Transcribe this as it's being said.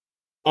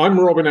I'm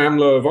Robin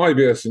Amler of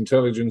IBS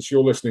Intelligence.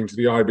 You're listening to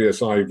the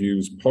IBS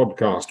iViews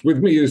podcast. With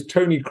me is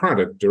Tony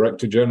Craddock,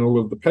 Director General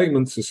of the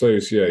Payments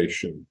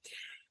Association.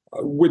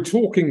 We're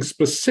talking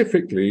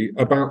specifically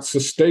about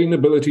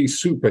sustainability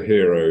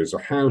superheroes,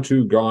 a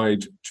how-to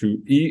guide to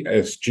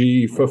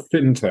ESG for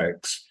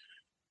fintechs.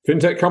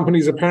 Fintech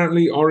companies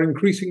apparently are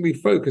increasingly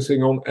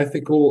focusing on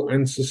ethical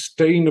and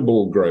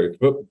sustainable growth,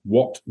 but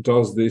what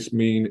does this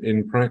mean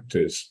in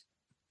practice?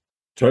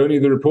 Tony,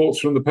 the reports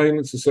from the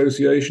Payments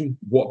Association,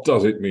 what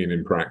does it mean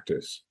in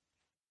practice?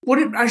 What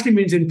it actually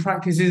means in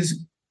practice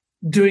is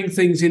doing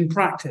things in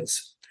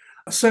practice.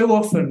 So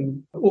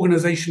often,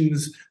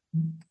 organizations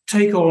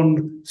take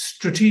on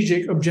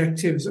strategic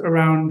objectives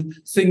around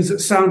things that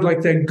sound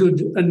like they're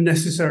good and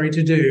necessary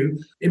to do,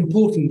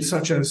 important,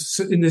 such as,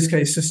 in this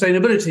case,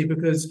 sustainability,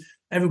 because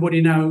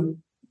everybody now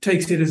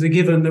takes it as a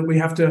given that we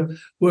have to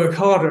work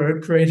harder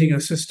at creating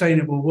a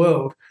sustainable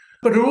world.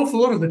 But an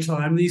awful lot of the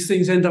time, these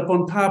things end up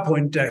on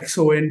PowerPoint decks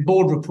or in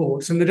board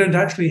reports, and they don't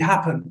actually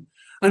happen.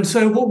 And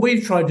so what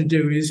we've tried to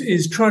do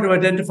is try to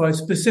identify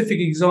specific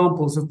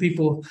examples of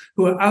people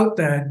who are out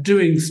there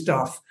doing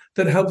stuff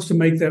that helps to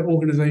make their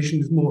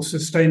organizations more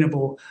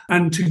sustainable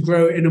and to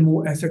grow in a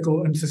more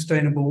ethical and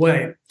sustainable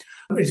way.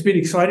 It's been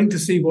exciting to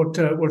see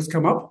what's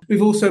come up.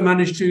 We've also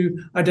managed to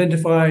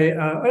identify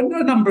a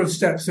number of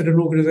steps that an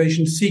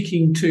organization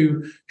seeking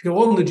to go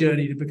on the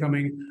journey to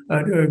becoming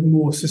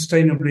more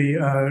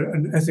sustainably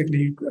and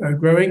ethically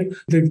growing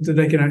that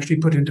they can actually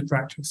put into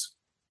practice.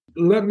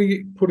 Let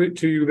me put it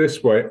to you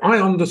this way. I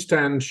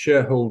understand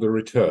shareholder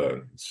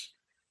returns.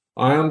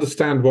 I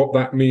understand what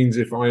that means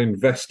if I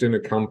invest in a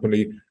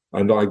company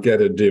and I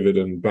get a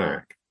dividend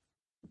back.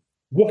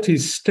 What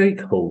is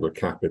stakeholder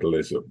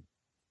capitalism?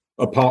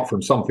 Apart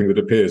from something that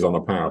appears on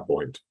a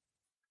PowerPoint?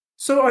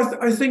 So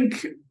I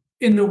think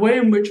in the way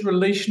in which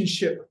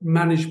relationship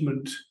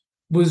management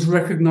was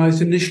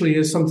recognized initially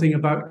as something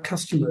about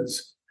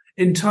customers,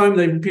 in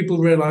time people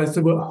realized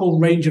there were a whole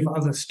range of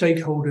other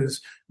stakeholders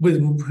with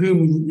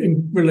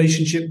whom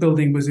relationship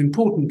building was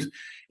important.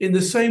 In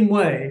the same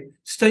way,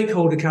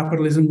 stakeholder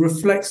capitalism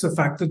reflects the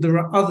fact that there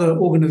are other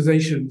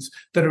organizations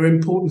that are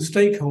important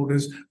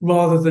stakeholders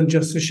rather than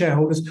just the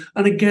shareholders.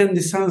 And again,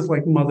 this sounds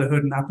like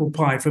motherhood and apple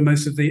pie for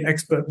most of the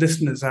expert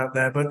listeners out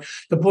there. But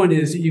the point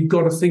is that you've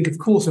got to think, of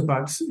course,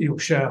 about your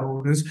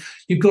shareholders.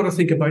 You've got to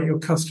think about your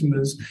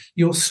customers,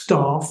 your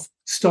staff.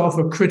 Staff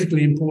are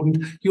critically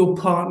important, your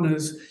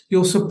partners,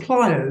 your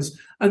suppliers,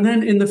 and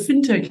then in the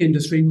fintech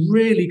industry,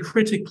 really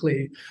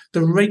critically,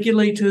 the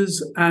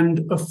regulators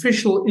and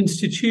official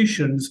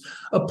institutions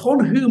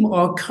upon whom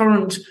our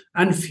current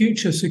and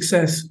future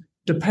success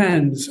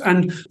depends.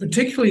 And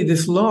particularly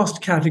this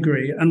last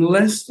category,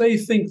 unless they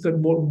think that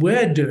what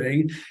we're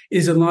doing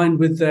is aligned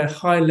with their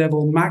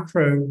high-level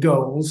macro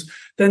goals,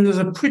 then there's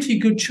a pretty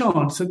good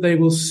chance that they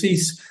will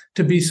cease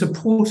to be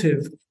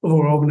supportive of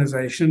our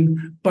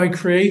organization by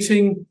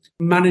creating,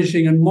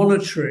 managing, and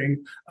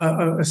monitoring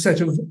a set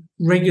of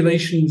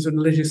regulations and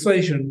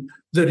legislation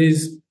that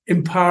is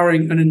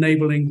empowering and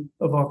enabling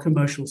of our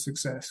commercial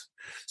success.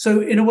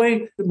 So in a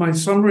way, my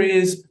summary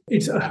is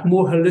it's a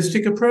more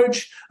holistic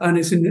approach, and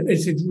it's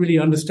really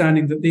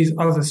understanding that these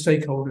other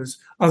stakeholders,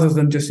 other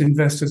than just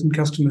investors and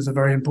customers, are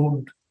very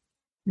important.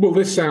 Well,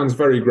 this sounds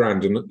very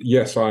grand, and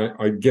yes,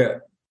 I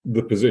get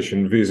the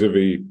position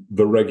vis-a-vis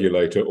the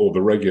regulator or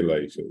the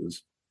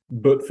regulators.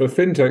 But for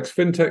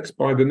fintechs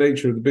by the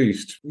nature of the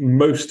beast,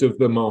 most of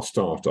them are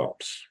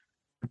startups.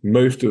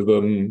 Most of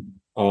them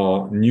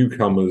are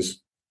newcomers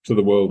to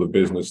the world of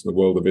business, the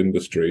world of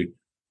industry,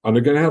 and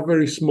are going to have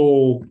very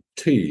small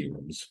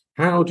teams.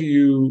 How do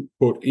you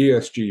put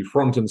ESG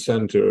front and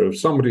center of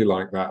somebody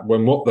like that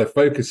when what they're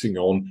focusing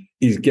on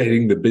is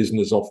getting the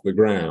business off the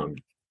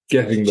ground,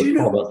 getting the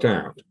product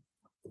out?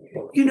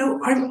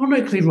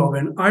 Ironically,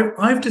 Robin,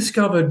 I've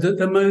discovered that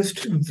the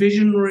most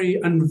visionary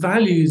and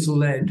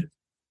values-led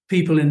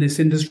people in this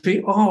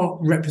industry are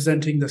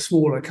representing the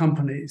smaller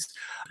companies.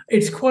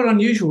 It's quite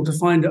unusual to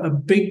find a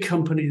big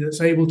company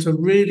that's able to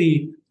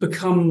really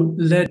become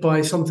led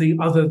by something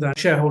other than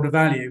shareholder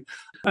value.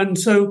 And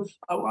so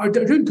I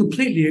don't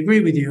completely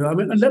agree with you. I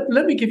mean,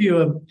 let me give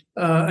you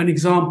an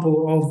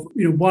example of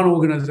one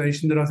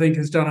organization that I think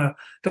has done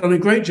a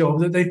great job.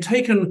 That they've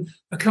taken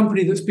a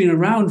company that's been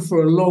around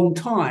for a long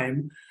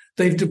time.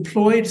 They've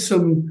deployed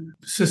some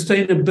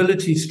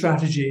sustainability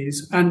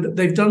strategies, and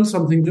they've done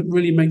something that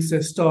really makes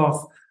their staff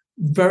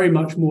very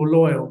much more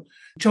loyal.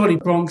 Charlie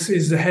Bronx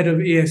is the head of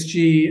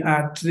ESG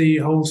at the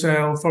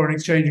wholesale foreign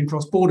exchange and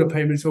cross-border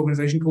payments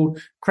organization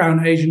called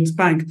Crown Agents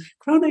Bank.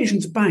 Crown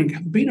Agents Bank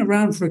have been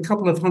around for a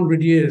couple of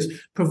hundred years,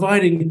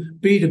 providing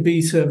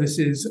B2B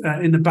services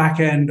in the back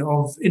end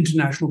of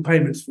international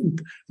payments.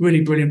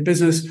 Really brilliant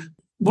business.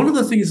 One of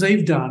the things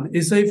they've done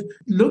is they've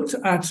looked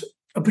at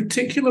a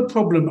particular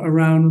problem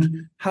around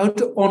how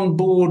to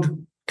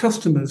onboard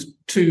customers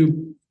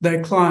to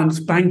their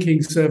clients'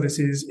 banking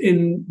services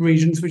in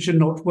regions which are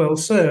not well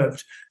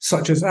served,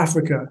 such as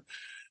Africa.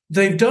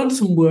 They've done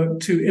some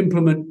work to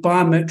implement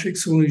biometric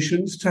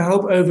solutions to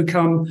help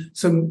overcome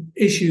some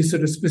issues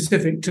that are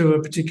specific to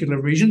a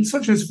particular region,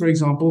 such as, for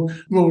example,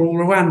 rural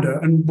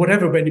Rwanda. And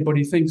whatever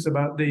anybody thinks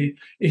about the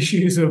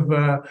issues of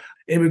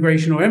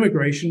immigration or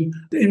emigration,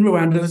 in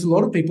Rwanda, there's a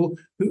lot of people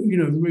who,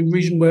 in a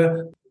region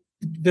where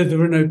there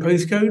are no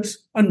postcodes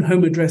and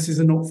home addresses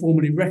are not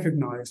formally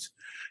recognized.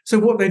 So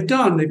what they've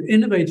done, they've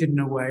innovated in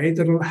a way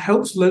that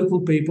helps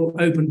local people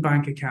open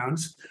bank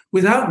accounts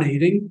without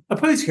needing a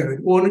postcode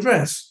or an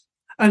address.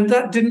 And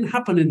that didn't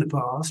happen in the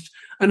past.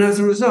 And as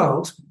a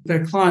result,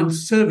 their client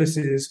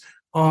services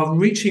are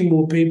reaching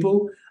more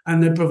people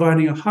and they're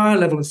providing a higher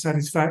level of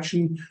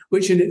satisfaction,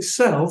 which in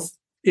itself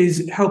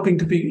is helping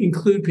to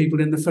include people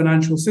in the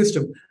financial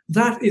system.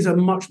 That is a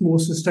much more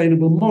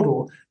sustainable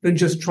model than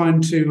just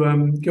trying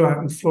to go out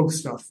and flog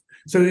stuff.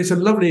 So it's a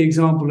lovely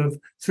example of,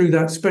 through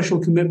that special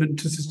commitment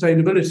to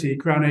sustainability,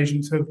 Crown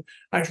Agents have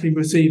actually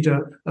received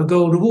a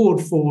gold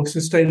award for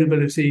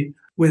sustainability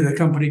with a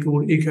company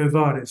called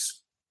EcoVadis.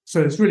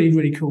 So it's really,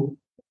 really cool.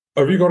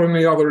 Have you got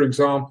any other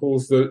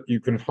examples that you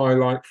can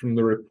highlight from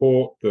the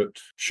report that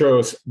show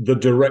us the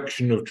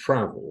direction of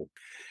travel?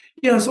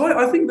 Yeah, so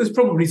I think there's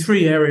probably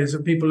three areas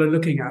that people are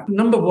looking at.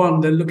 Number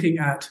one, they're looking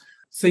at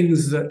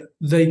things that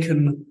they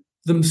can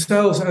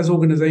themselves as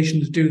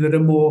organizations do that are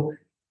more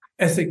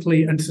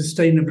ethically and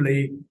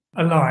sustainably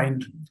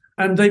aligned.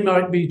 And they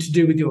might be to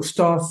do with your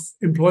staff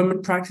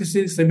employment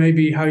practices. They may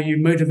be how you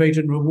motivate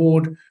and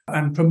reward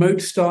and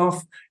promote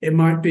staff. It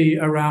might be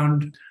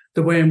around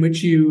the way in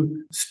which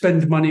you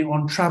spend money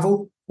on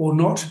travel or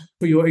not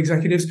for your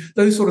executives.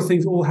 Those sort of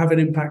things all have an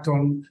impact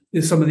on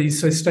some of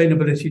these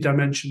sustainability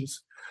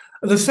dimensions.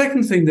 The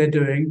second thing they're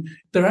doing,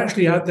 they're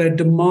actually out there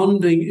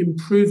demanding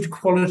improved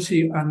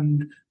quality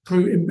and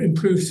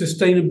improved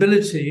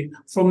sustainability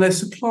from their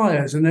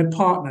suppliers and their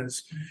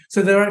partners.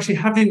 So they're actually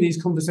having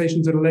these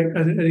conversations at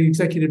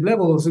executive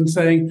levels and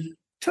saying,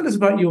 tell us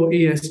about your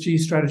ESG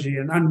strategy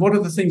and what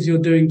are the things you're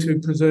doing to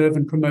preserve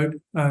and promote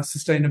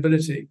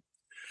sustainability.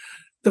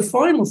 The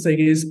final thing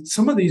is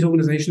some of these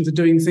organizations are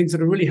doing things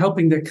that are really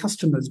helping their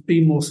customers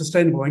be more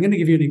sustainable. I'm going to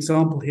give you an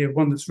example here,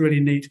 one that's really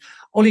neat.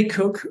 Ollie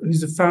Cook,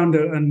 who's the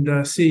founder and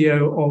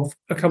CEO of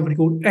a company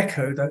called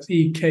Ekko, that's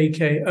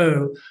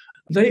EKKO,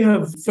 they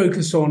have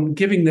focused on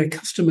giving their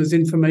customers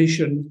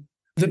information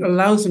that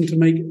allows them to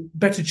make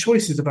better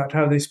choices about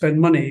how they spend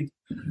money.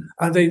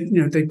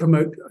 They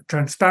promote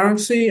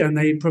transparency and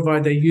they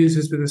provide their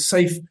users with a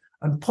safe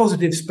and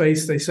positive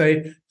space, they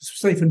say,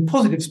 safe and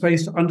positive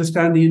space to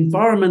understand the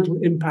environmental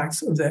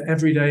impacts of their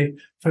everyday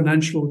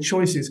financial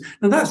choices.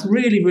 Now, that's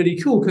really, really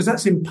cool because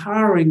that's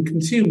empowering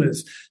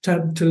consumers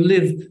to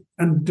live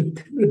and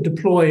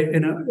deploy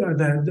in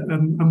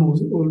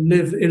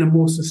live in a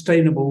more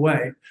sustainable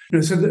way.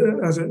 So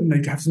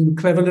they have some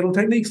clever little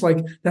techniques,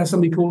 like they have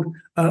something called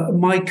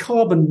My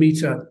Carbon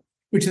Meter,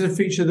 which is a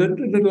feature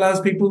that allows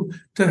people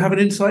to have an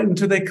insight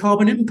into their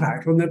carbon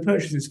impact on their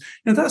purchases.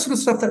 That sort of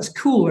stuff, that's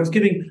cool. That's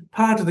giving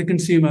power to the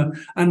consumer.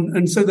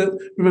 And so that,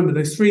 remember,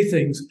 there's three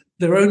things: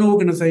 their own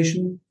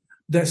organization,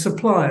 their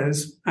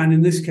suppliers, and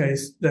in this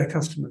case, their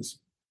customers.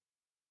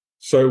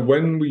 So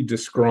when we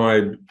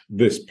describe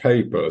this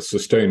paper,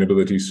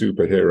 Sustainability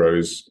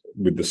Superheroes,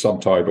 with the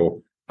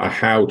subtitle, A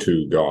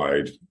How-To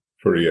Guide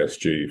for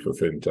ESG for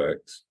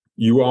FinTechs,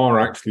 you are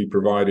actually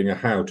providing a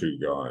how-to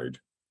guide.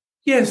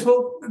 Yes,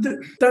 well,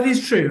 that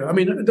is true. I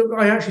mean,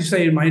 I actually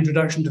say in my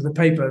introduction to the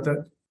paper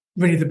that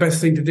really the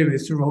best thing to do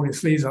is to roll your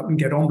sleeves up and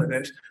get on with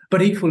it.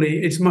 But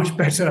equally, it's much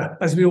better,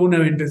 as we all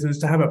know in business,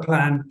 to have a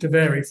plan to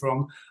vary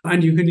from.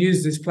 And you can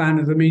use this plan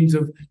as a means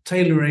of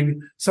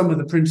tailoring some of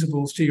the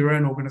principles to your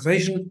own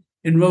organization,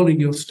 enrolling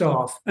your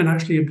staff, and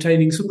actually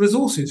obtaining some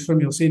resources from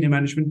your senior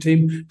management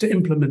team to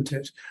implement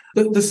it.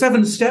 The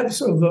 7 steps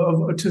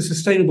to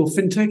sustainable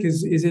fintech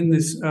is in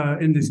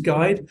this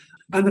guide.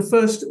 And the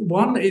first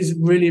one is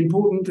really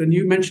important, and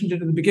you mentioned it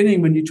at the beginning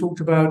when you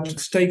talked about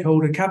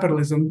stakeholder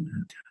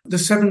capitalism. The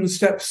 7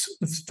 steps,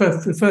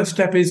 the first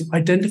step is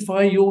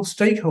identify your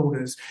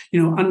stakeholders.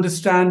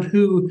 Understand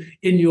who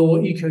in your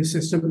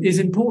ecosystem is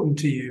important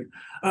to you.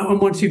 And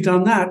once you've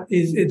done that,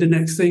 the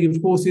next thing, of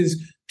course,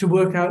 is to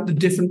work out the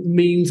different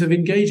means of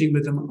engaging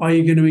with them. Are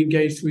you going to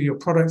engage through your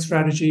product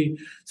strategy,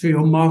 through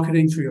your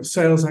marketing, through your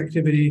sales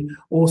activity,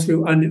 or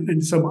through in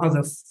some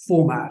other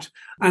format?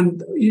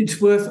 And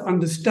it's worth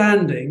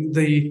understanding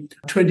the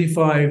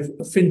 25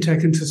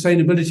 fintech and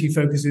sustainability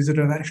focuses that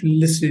are actually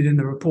listed in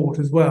the report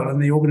as well,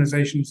 and the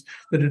organizations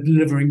that are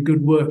delivering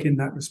good work in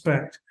that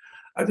respect.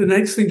 The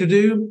next thing to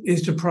do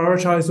is to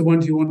prioritize the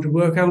ones you want to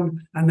work on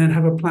and then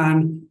have a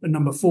plan. And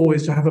number 4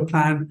 is to have a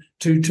plan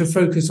to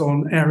focus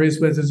on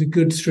areas where there's a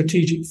good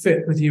strategic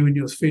fit with you and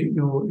your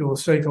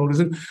stakeholders.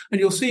 And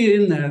you'll see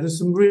in there's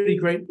some really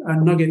great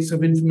nuggets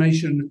of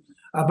information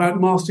about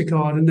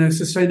MasterCard and their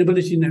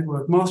sustainability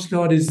network.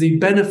 MasterCard is the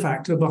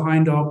benefactor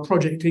behind our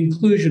project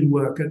inclusion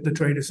work at the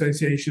Trade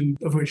Association,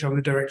 of which I'm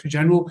the Director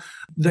General.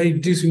 They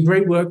do some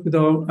great work with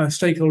our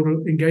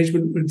stakeholder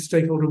engagement with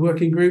stakeholder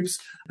working groups,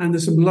 and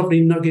there's some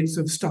lovely nuggets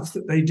of stuff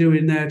that they do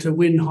in there to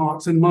win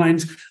hearts and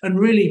minds, and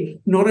really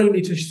not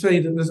only to say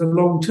that there's a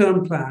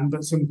long-term plan,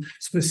 but some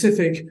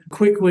specific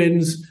quick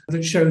wins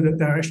that show that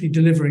they're actually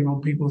delivering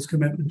on people's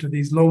commitment to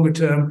these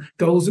longer-term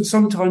goals that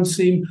sometimes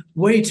seem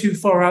way too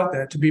far out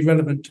there to be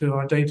relevant to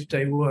our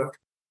day-to-day work.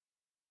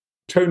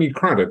 Tony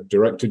Craddock,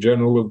 Director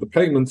General of the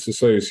Payments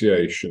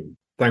Association.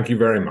 Thank you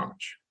very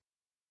much.